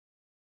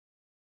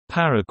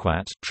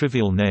Paraquat,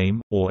 trivial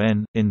name, or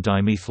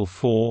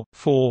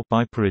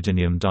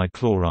N,"-dimethyl-4,4-bipyridinium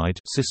dichloride,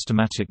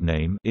 systematic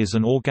name, is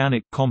an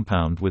organic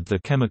compound with the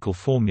chemical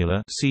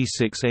formula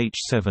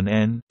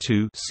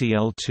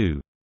C6H7N2Cl2.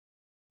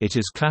 It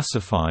is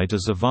classified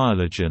as a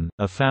viologen,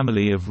 a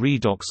family of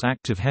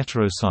redox-active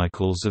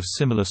heterocycles of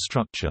similar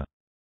structure.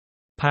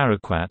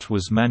 Paraquat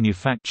was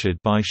manufactured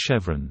by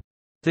Chevron.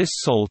 This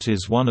salt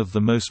is one of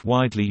the most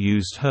widely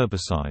used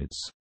herbicides.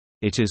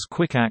 It is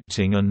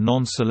quick-acting and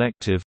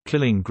non-selective,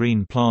 killing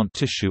green plant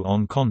tissue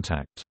on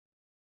contact.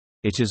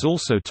 It is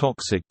also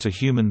toxic to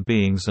human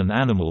beings and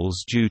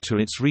animals due to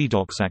its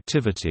redox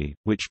activity,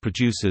 which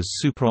produces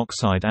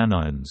superoxide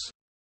anions.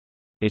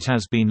 It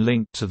has been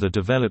linked to the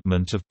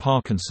development of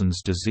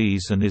Parkinson's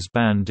disease and is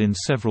banned in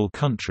several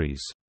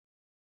countries.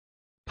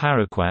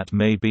 Paraquat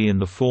may be in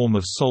the form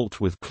of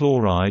salt with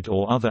chloride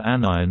or other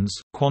anions.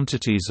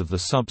 Quantities of the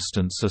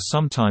substance are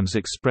sometimes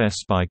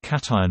expressed by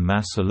cation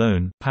mass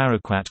alone,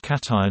 paraquat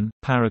cation,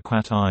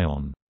 paraquat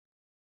ion.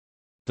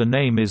 The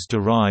name is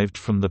derived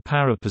from the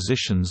para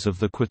positions of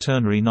the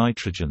quaternary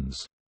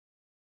nitrogens.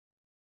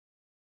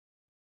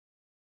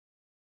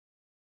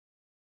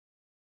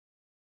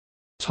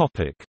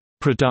 Topic: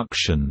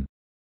 Production.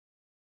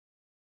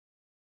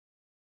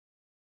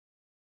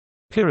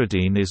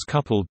 Pyridine is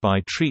coupled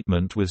by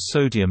treatment with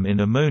sodium in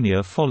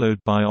ammonia followed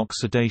by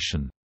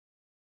oxidation.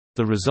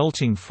 The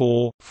resulting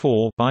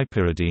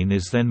 4,4-bipyridine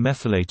is then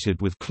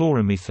methylated with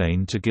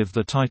chloromethane to give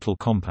the title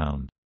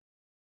compound.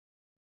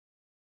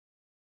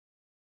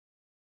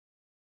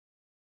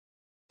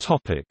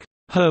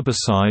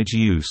 Herbicide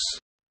use.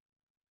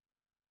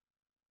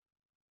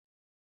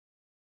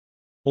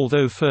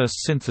 Although first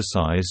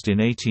synthesized in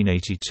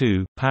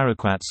 1882,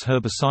 paraquat's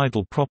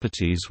herbicidal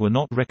properties were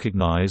not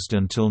recognized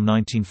until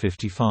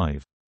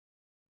 1955.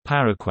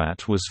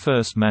 Paraquat was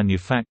first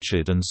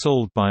manufactured and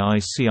sold by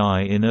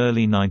ICI in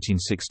early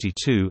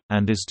 1962,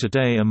 and is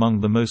today among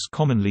the most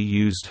commonly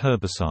used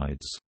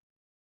herbicides.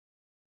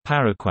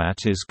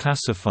 Paraquat is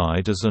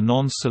classified as a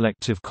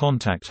non-selective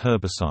contact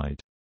herbicide.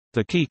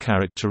 The key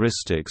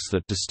characteristics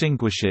that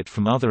distinguish it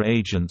from other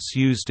agents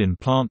used in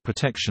plant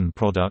protection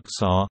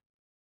products are: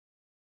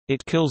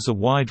 it kills a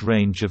wide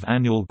range of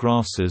annual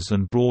grasses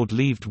and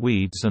broad-leaved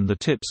weeds and the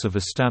tips of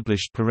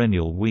established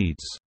perennial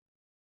weeds.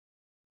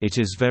 It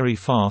is very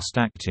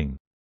fast-acting.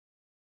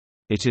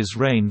 It is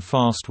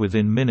rain-fast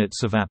within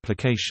minutes of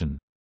application.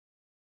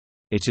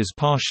 It is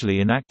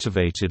partially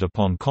inactivated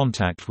upon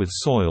contact with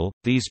soil.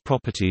 These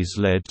properties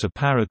led to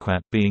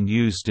paraquat being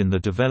used in the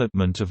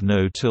development of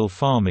no-till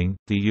farming.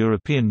 The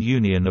European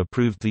Union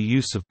approved the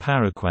use of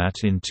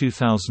paraquat in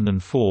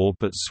 2004,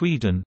 but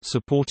Sweden,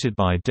 supported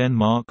by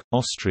Denmark,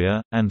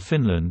 Austria, and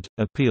Finland,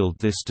 appealed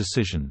this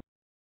decision.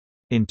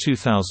 In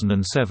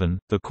 2007,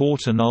 the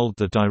court annulled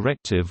the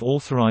directive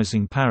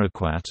authorizing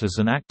paraquat as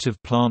an active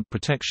plant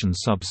protection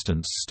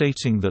substance,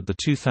 stating that the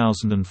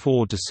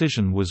 2004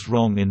 decision was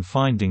wrong in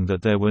finding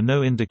that there were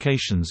no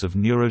indications of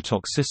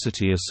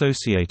neurotoxicity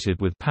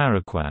associated with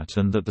paraquat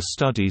and that the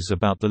studies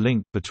about the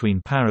link between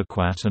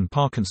paraquat and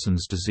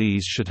Parkinson's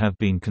disease should have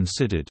been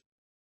considered.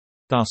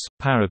 Thus,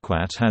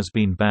 paraquat has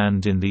been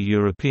banned in the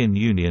European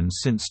Union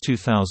since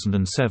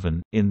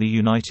 2007. In the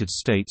United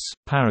States,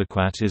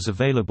 paraquat is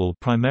available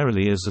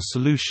primarily as a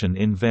solution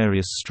in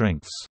various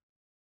strengths.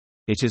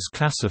 It is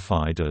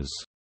classified as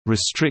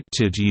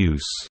restricted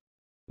use,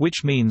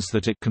 which means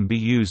that it can be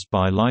used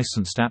by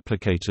licensed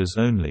applicators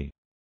only.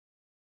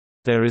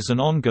 There is an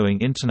ongoing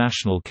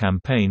international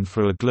campaign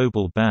for a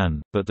global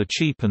ban, but the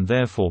cheap and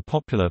therefore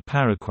popular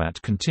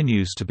paraquat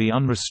continues to be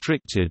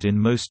unrestricted in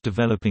most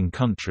developing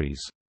countries.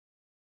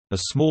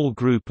 A small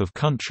group of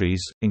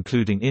countries,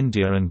 including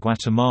India and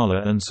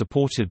Guatemala and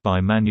supported by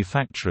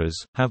manufacturers,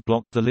 have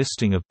blocked the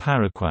listing of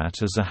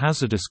paraquat as a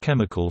hazardous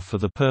chemical for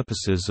the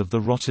purposes of the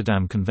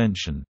Rotterdam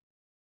Convention.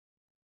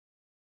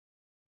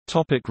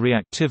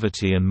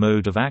 Reactivity and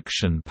mode of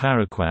action.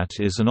 Paraquat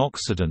is an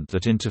oxidant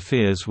that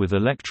interferes with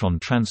electron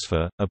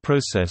transfer, a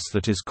process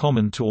that is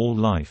common to all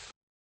life.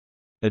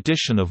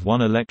 Addition of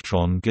one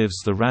electron gives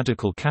the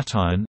radical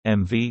cation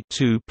Mv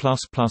 2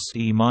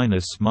 ++E-,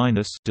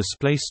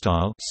 display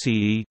style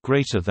Ce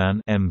greater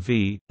than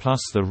Mv plus.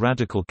 The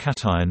radical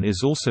cation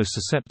is also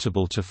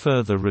susceptible to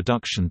further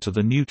reduction to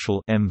the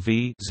neutral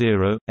Mv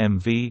 0,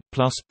 Mv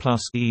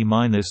 ++E-,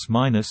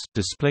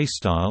 display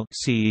style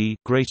Ce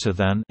greater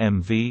than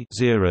Mv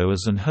 0.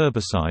 As an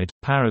herbicide,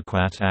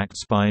 paraquat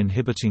acts by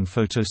inhibiting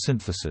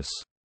photosynthesis.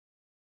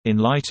 In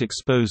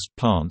light-exposed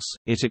plants,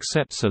 it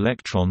accepts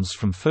electrons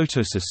from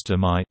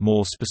photosystem I,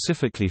 more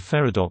specifically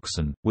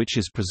ferredoxin, which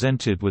is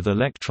presented with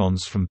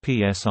electrons from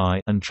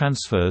psi, and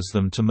transfers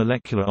them to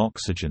molecular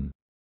oxygen.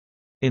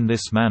 In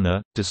this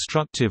manner,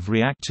 destructive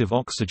reactive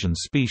oxygen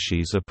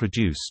species are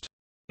produced.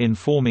 In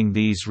forming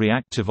these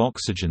reactive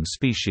oxygen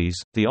species,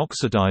 the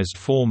oxidized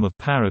form of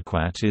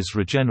paraquat is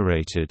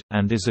regenerated,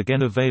 and is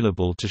again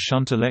available to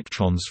shunt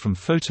electrons from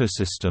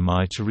photosystem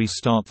I to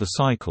restart the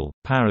cycle.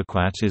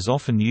 Paraquat is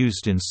often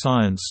used in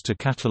science to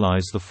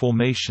catalyze the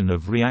formation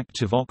of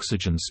reactive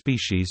oxygen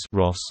species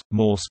 (ROS),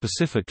 more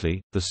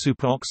specifically, the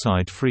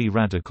superoxide free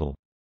radical.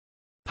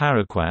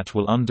 Paraquat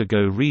will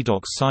undergo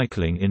redox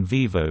cycling in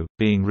vivo,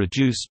 being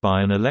reduced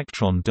by an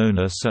electron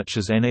donor such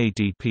as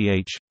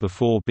NADPH,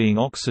 before being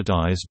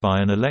oxidized by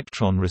an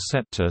electron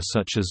receptor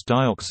such as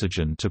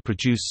dioxygen to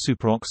produce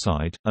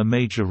superoxide, a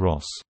major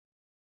ROS.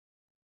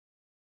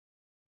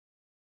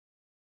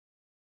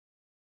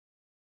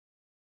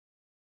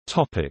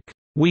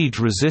 Weed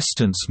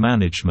resistance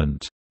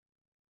management.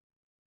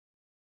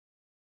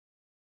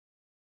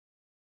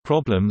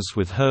 Problems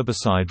with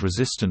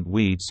herbicide-resistant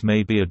weeds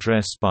may be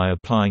addressed by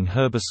applying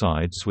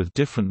herbicides with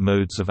different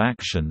modes of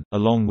action,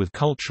 along with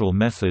cultural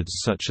methods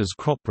such as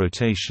crop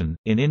rotation,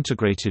 in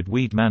integrated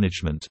weed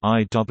management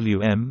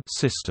 (IWM)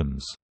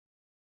 systems.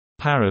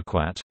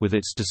 Paraquat, with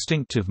its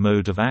distinctive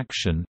mode of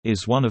action,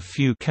 is one of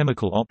few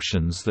chemical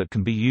options that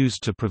can be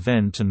used to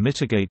prevent and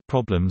mitigate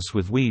problems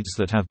with weeds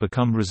that have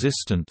become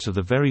resistant to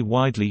the very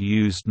widely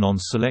used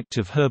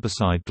non-selective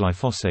herbicide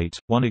glyphosate.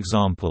 One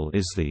example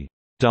is the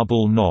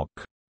double knock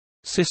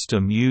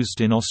system used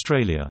in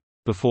Australia.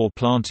 Before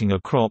planting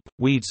a crop,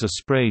 weeds are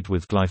sprayed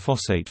with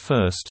glyphosate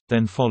first,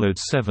 then followed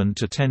 7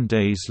 to 10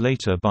 days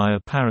later by a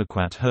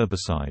paraquat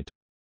herbicide.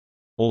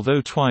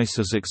 Although twice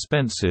as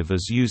expensive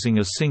as using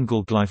a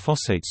single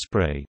glyphosate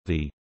spray,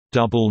 the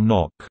double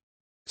knock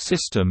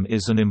system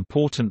is an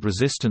important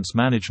resistance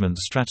management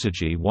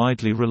strategy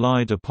widely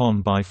relied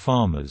upon by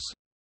farmers.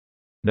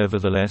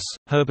 Nevertheless,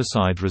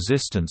 herbicide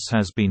resistance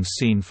has been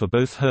seen for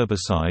both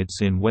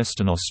herbicides in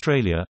Western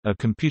Australia. A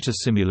computer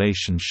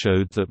simulation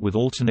showed that with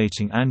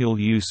alternating annual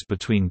use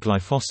between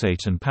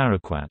glyphosate and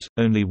paraquat,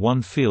 only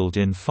one field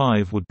in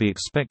 5 would be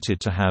expected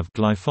to have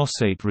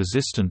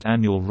glyphosate-resistant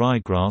annual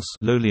ryegrass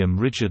 (Lolium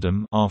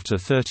rigidum) after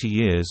 30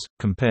 years,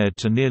 compared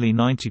to nearly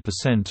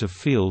 90% of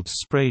fields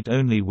sprayed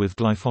only with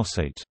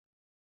glyphosate.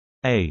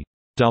 A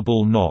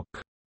double knock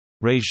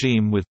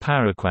regime with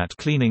paraquat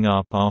cleaning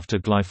up after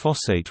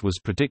glyphosate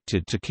was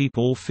predicted to keep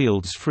all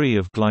fields free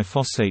of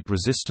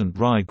glyphosate-resistant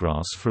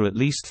ryegrass for at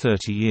least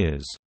 30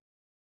 years.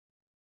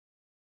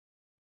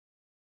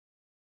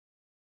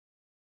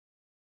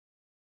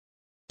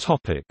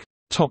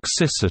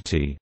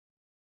 Toxicity.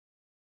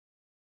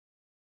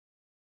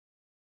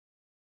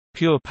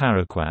 Pure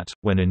paraquat,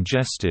 when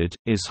ingested,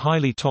 is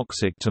highly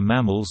toxic to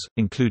mammals,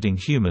 including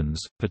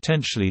humans,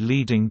 potentially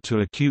leading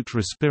to acute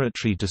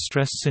respiratory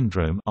distress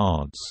syndrome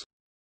 (ARDS).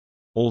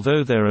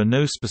 Although there are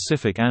no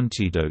specific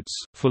antidotes,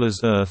 Fuller's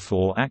earth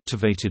or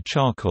activated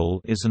charcoal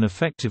is an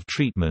effective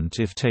treatment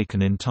if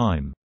taken in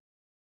time.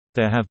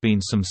 There have been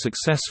some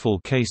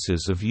successful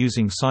cases of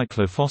using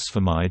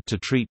cyclophosphamide to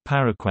treat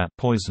paraquat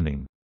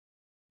poisoning.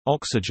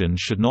 Oxygen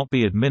should not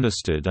be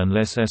administered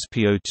unless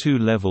SpO2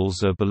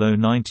 levels are below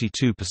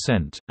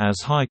 92%,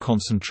 as high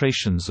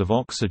concentrations of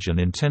oxygen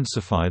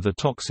intensify the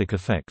toxic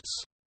effects.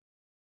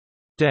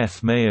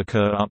 Death may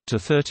occur up to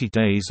 30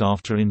 days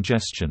after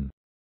ingestion.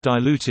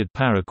 Diluted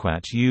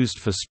paraquat used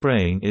for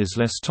spraying is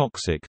less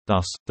toxic,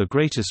 thus, the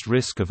greatest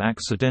risk of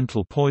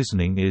accidental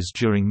poisoning is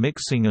during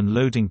mixing and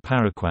loading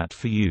paraquat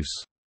for use.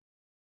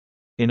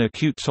 In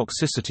acute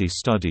toxicity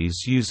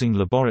studies using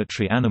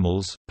laboratory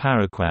animals,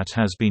 paraquat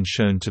has been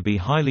shown to be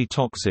highly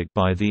toxic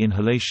by the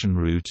inhalation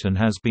route and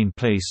has been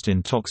placed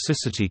in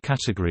toxicity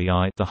category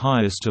I, the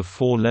highest of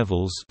 4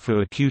 levels,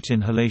 for acute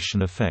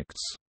inhalation effects.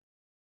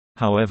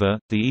 However,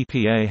 the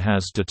EPA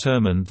has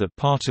determined that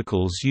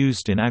particles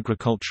used in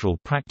agricultural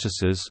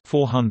practices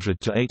 400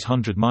 to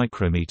 800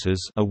 micrometers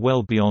are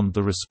well beyond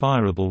the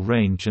respirable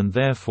range, and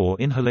therefore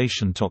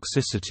inhalation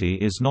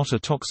toxicity is not a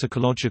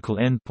toxicological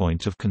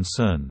endpoint of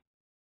concern.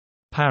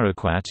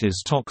 Paraquat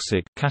is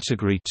toxic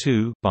category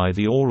 2 by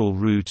the oral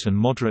route and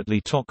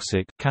moderately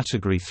toxic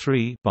category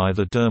 3 by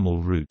the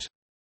dermal route.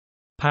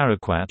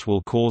 Paraquat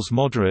will cause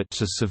moderate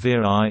to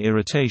severe eye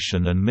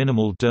irritation and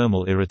minimal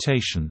dermal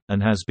irritation,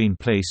 and has been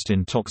placed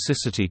in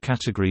toxicity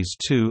categories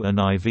 2 and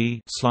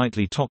IV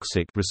slightly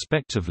toxic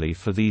respectively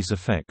for these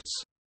effects.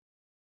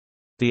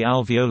 The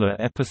alveolar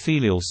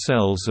epithelial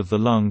cells of the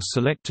lung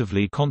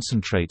selectively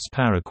concentrates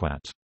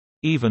paraquat.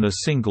 Even a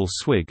single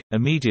swig,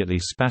 immediately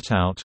spat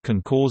out,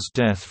 can cause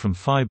death from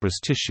fibrous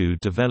tissue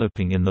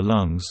developing in the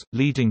lungs,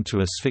 leading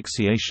to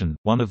asphyxiation.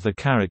 One of the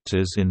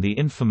characters in the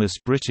infamous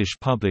British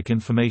public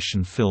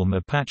information film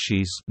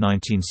Apaches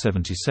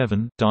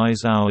 1977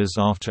 dies hours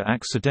after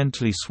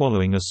accidentally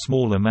swallowing a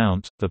small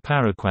amount. The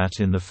paraquat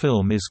in the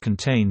film is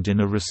contained in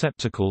a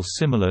receptacle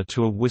similar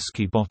to a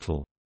whiskey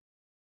bottle.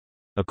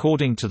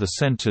 According to the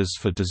Centers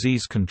for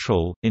Disease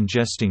Control,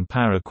 ingesting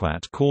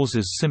paraquat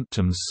causes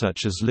symptoms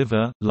such as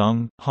liver,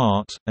 lung,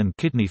 heart, and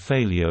kidney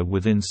failure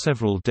within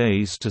several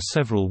days to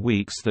several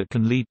weeks that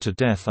can lead to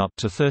death up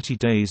to 30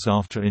 days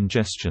after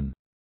ingestion.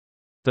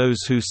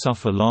 Those who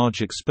suffer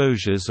large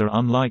exposures are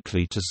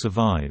unlikely to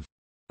survive.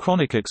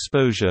 Chronic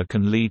exposure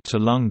can lead to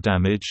lung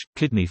damage,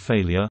 kidney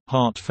failure,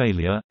 heart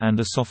failure, and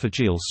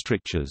esophageal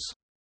strictures.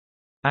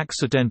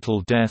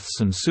 Accidental deaths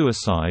and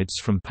suicides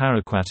from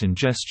paraquat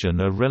ingestion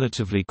are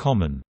relatively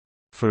common.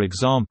 For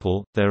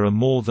example, there are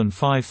more than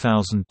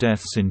 5,000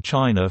 deaths in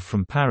China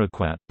from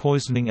paraquat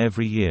poisoning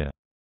every year.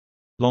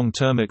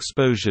 Long-term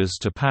exposures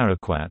to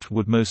paraquat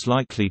would most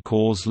likely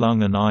cause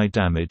lung and eye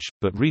damage,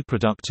 but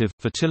reproductive,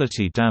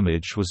 fertility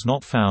damage was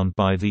not found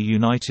by the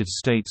United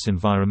States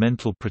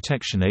Environmental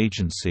Protection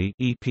Agency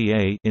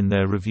 (EPA) in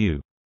their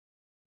review.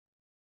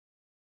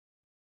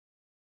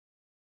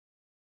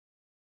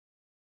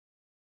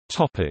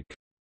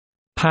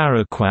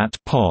 Paraquat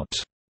pot.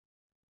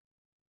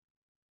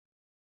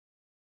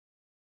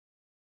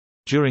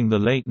 During the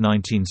late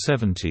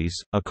 1970s,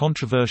 a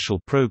controversial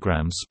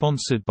program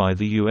sponsored by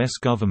the U.S.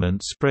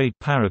 government sprayed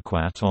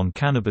paraquat on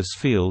cannabis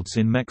fields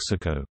in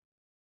Mexico.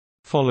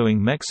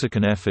 Following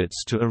Mexican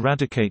efforts to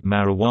eradicate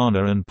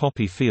marijuana and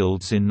poppy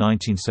fields in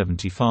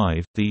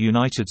 1975, the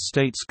United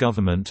States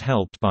government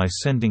helped by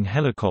sending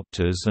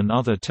helicopters and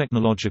other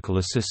technological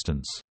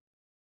assistance.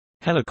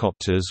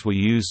 Helicopters were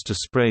used to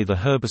spray the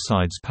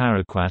herbicides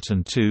paraquat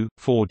and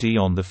 2,4-D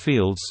on the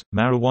fields.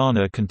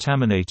 Marijuana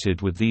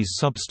contaminated with these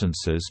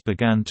substances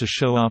began to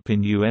show up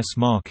in U.S.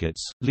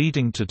 markets,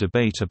 leading to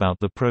debate about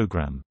the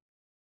program.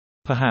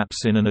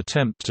 Perhaps in an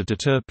attempt to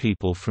deter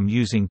people from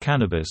using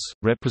cannabis,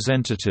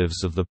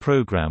 representatives of the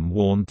program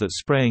warned that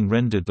spraying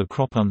rendered the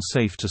crop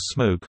unsafe to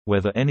smoke.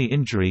 Whether any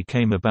injury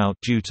came about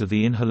due to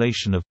the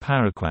inhalation of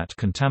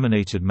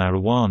paraquat-contaminated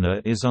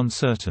marijuana is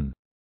uncertain.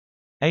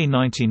 A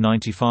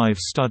 1995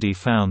 study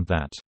found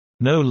that,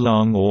 "No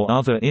lung or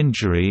other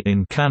injury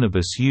in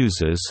cannabis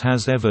users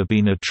has ever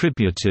been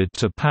attributed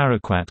to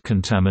paraquat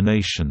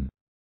contamination."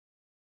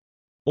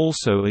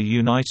 Also, a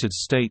United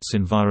States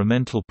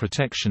Environmental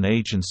Protection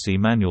Agency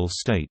manual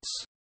states,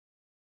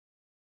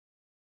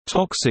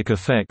 "Toxic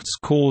effects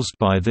caused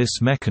by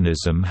this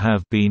mechanism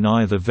have been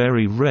either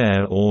very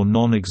rare or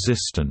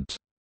non-existent.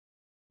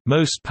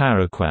 Most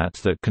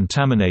paraquat that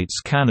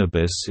contaminates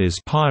cannabis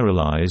is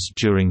pyrolyzed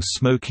during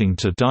smoking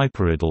to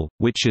dipyridal,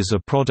 which is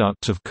a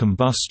product of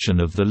combustion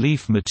of the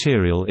leaf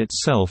material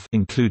itself,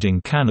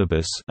 including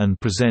cannabis, and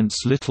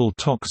presents little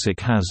toxic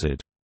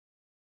hazard."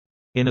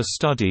 In a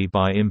study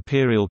by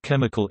Imperial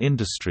Chemical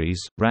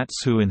Industries,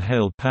 rats who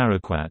inhaled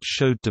paraquat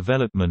showed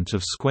development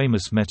of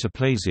squamous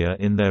metaplasia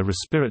in their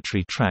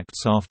respiratory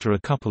tracts after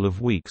a couple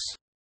of weeks.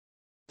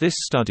 This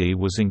study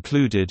was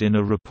included in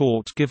a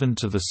report given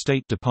to the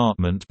State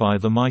Department by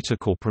the MITA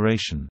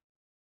Corporation.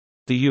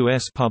 The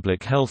U.S.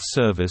 Public Health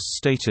Service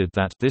stated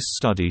that this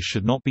study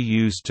should not be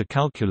used to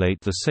calculate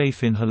the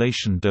safe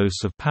inhalation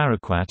dose of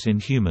paraquat in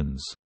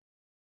humans.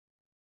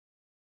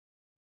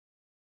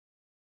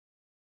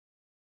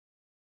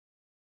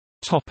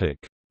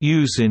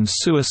 Use in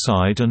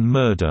suicide and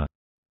murder.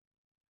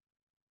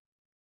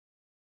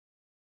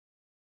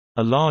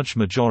 A large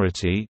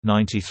majority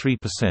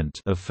 93%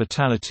 of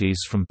fatalities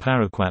from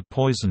paraquat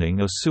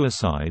poisoning are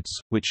suicides,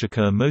 which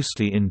occur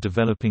mostly in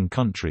developing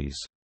countries.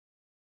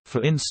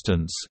 For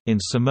instance, in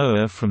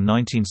Samoa from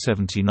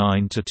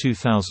 1979 to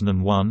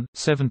 2001,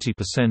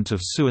 70%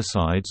 of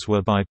suicides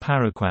were by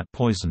paraquat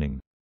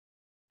poisoning.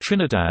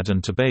 Trinidad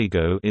and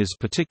Tobago is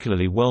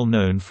particularly well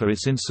known for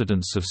its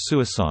incidence of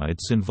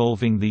suicides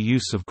involving the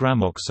use of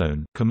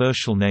gramoxone,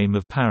 commercial name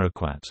of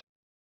paraquat.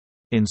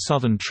 In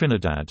southern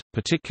Trinidad,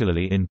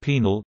 particularly in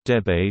Penal,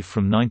 Debe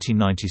from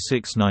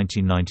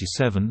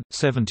 1996–1997,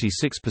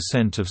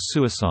 76% of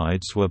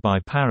suicides were by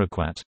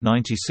paraquat,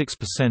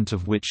 96%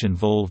 of which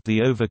involved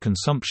the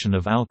overconsumption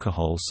of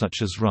alcohol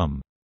such as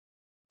rum.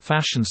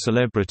 Fashion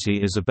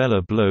celebrity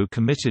Isabella Blow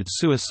committed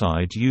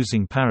suicide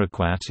using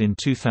paraquat in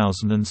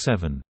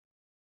 2007.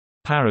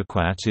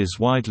 Paraquat is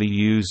widely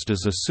used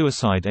as a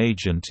suicide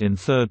agent in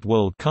third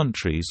world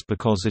countries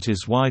because it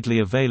is widely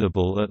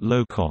available at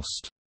low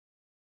cost.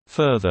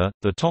 Further,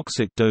 the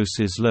toxic dose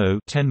is low,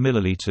 10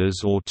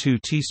 ml or 2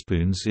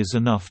 teaspoons is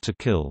enough to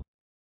kill.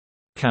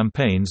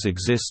 Campaigns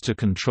exist to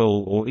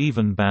control or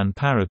even ban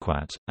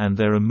paraquat, and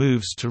there are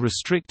moves to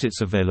restrict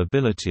its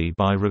availability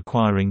by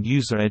requiring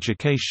user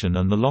education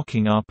and the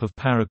locking up of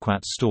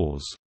paraquat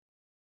stores.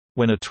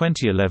 When a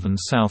 2011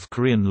 South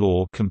Korean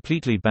law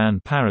completely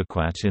banned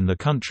paraquat in the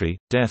country,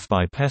 death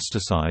by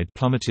pesticide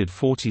plummeted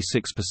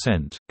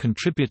 46%,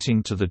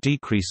 contributing to the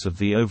decrease of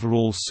the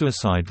overall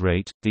suicide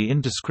rate. The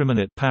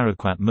indiscriminate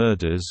paraquat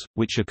murders,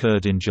 which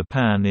occurred in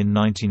Japan in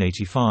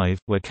 1985,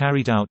 were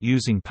carried out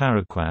using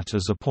paraquat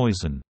as a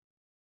poison.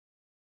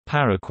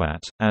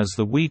 Paraquat, as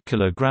the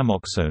weedkiller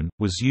gramoxone,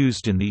 was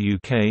used in the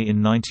UK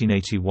in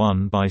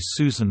 1981 by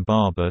Susan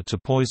Barber to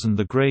poison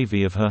the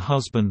gravy of her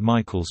husband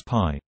Michael's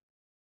pie.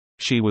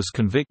 She was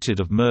convicted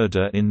of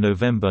murder in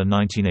November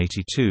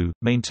 1982,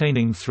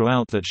 maintaining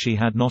throughout that she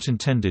had not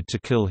intended to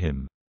kill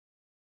him.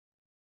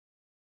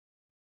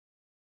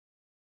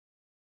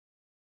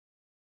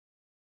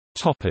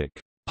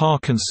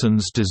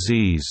 Parkinson's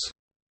disease.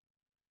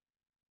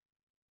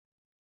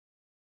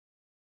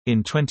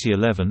 In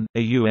 2011,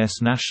 a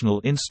U.S.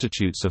 National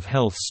Institutes of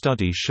Health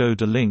study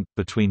showed a link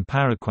between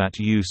paraquat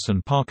use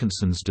and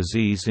Parkinson's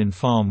disease in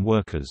farm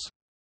workers.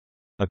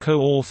 A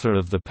co-author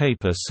of the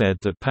paper said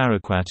that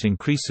paraquat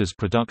increases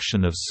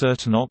production of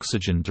certain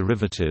oxygen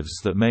derivatives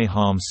that may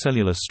harm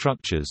cellular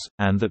structures,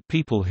 and that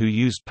people who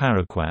used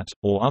paraquat,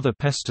 or other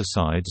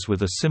pesticides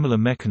with a similar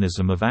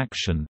mechanism of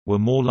action, were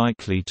more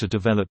likely to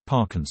develop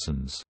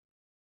Parkinson's.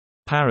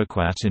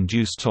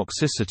 Paraquat-induced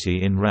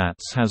toxicity in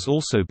rats has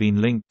also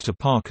been linked to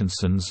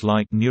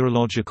Parkinson's-like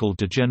neurological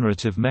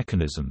degenerative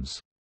mechanisms.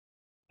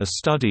 A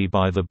study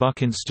by the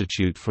Buck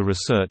Institute for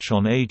Research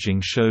on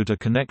Aging showed a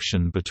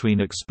connection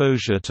between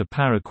exposure to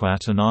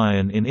paraquat and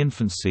iron in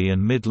infancy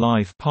and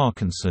mid-life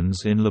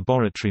Parkinson's in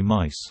laboratory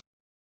mice.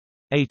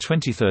 A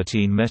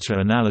 2013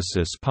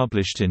 meta-analysis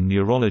published in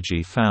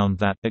Neurology found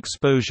that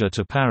exposure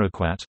to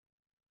paraquat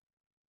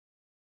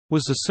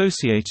was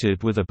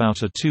associated with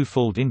about a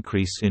twofold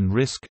increase in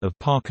risk of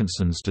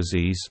Parkinson's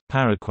disease.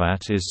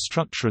 Paraquat is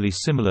structurally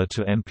similar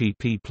to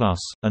MPP+,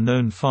 a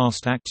known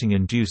fast-acting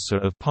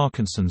inducer of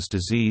Parkinson's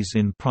disease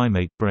in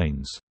primate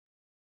brains.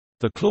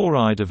 The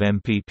chloride of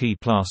MPP+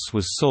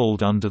 was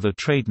sold under the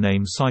trade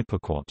name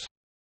Cyperquat.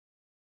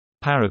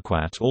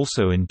 Paraquat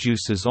also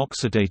induces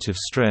oxidative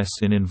stress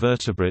in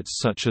invertebrates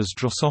such as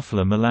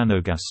Drosophila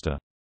melanogaster.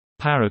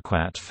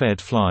 Paraquat-fed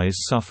flies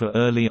suffer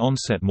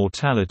early-onset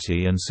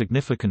mortality and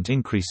significant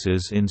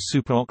increases in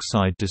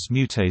superoxide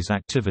dismutase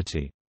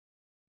activity.